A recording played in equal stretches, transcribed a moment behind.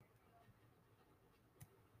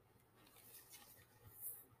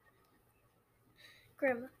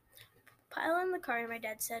Grandma, pile in the car, and my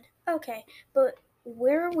dad said, "Okay, but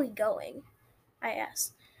where are we going?" I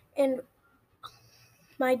asked. And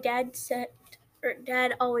my Dad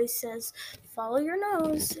always says, "Follow your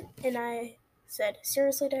nose." And I said,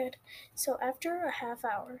 "Seriously, Dad?" So after a half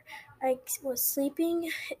hour, I was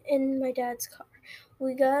sleeping in my dad's car.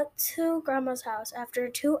 We got to Grandma's house after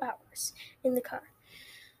 2 hours in the car.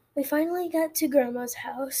 We finally got to Grandma's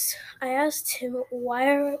house. I asked him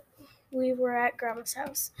why we were at Grandma's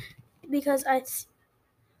house because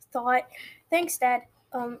thought, "Thanks, Dad."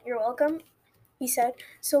 You're welcome, he said.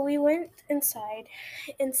 So we went inside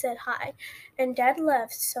and said hi, and Dad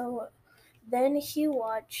left. So then he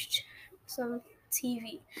watched some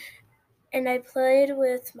TV, and I played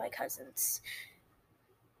with my cousins.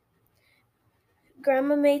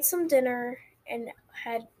 Grandma made some dinner and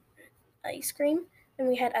had ice cream, and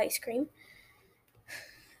we had ice cream.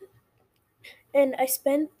 And I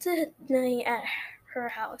spent the night at her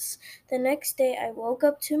house. The next day, I woke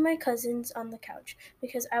up to my cousins on the couch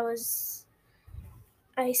because I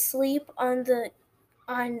sleep on the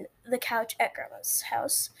couch at Grandma's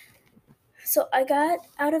house. So I got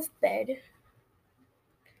out of bed,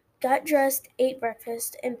 got dressed, ate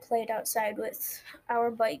breakfast, and played outside with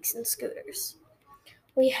our bikes and scooters.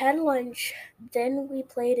 We had lunch, then we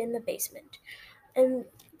played in the basement and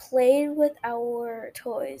played with our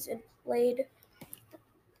toys and played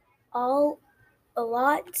all a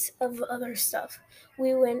lot of other stuff.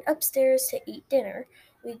 We went upstairs to eat dinner.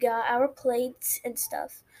 We got our plates and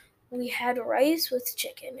stuff. We had rice with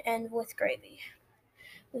chicken and with gravy.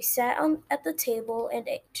 We sat at the table and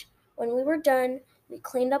ate. When we were done, we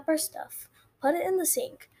cleaned up our stuff, put it in the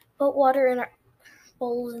sink, put water in our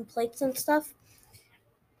bowls and plates and stuff,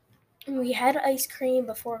 and we had ice cream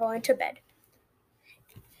before going to bed.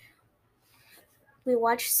 We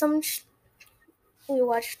watched some. We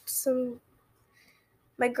watched some.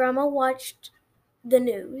 My grandma watched the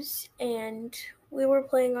news, and we were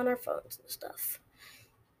playing on our phones and stuff.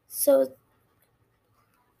 So,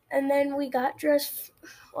 and then we got dressed.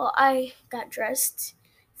 Well, I got dressed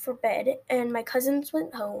for bed, and my cousins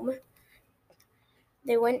went home.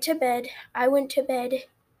 They went to bed. I went to bed,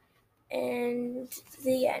 and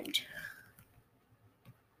the end.